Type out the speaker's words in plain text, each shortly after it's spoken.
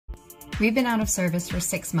We've been out of service for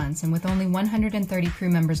 6 months, and with only 130 crew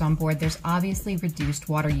members on board, there's obviously reduced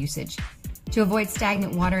water usage. To avoid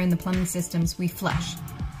stagnant water in the plumbing systems, we flush.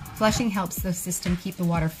 Flushing helps the system keep the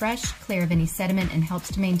water fresh, clear of any sediment, and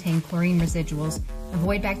helps to maintain chlorine residuals,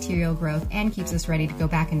 avoid bacterial growth, and keeps us ready to go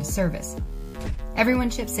back into service.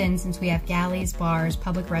 Everyone chips in since we have galleys, bars,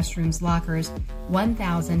 public restrooms, lockers,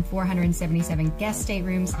 1,477 guest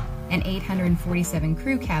staterooms, and 847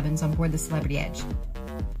 crew cabins on board the Celebrity Edge.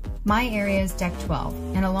 My area is Deck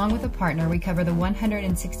 12, and along with a partner, we cover the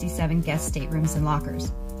 167 guest staterooms and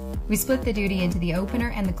lockers. We split the duty into the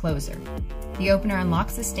opener and the closer. The opener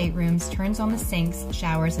unlocks the staterooms, turns on the sinks,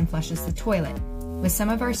 showers, and flushes the toilet, with some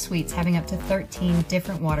of our suites having up to 13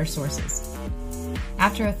 different water sources.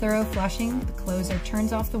 After a thorough flushing, the closer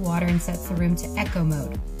turns off the water and sets the room to echo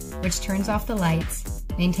mode, which turns off the lights,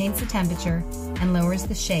 maintains the temperature, and lowers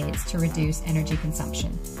the shades to reduce energy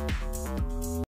consumption.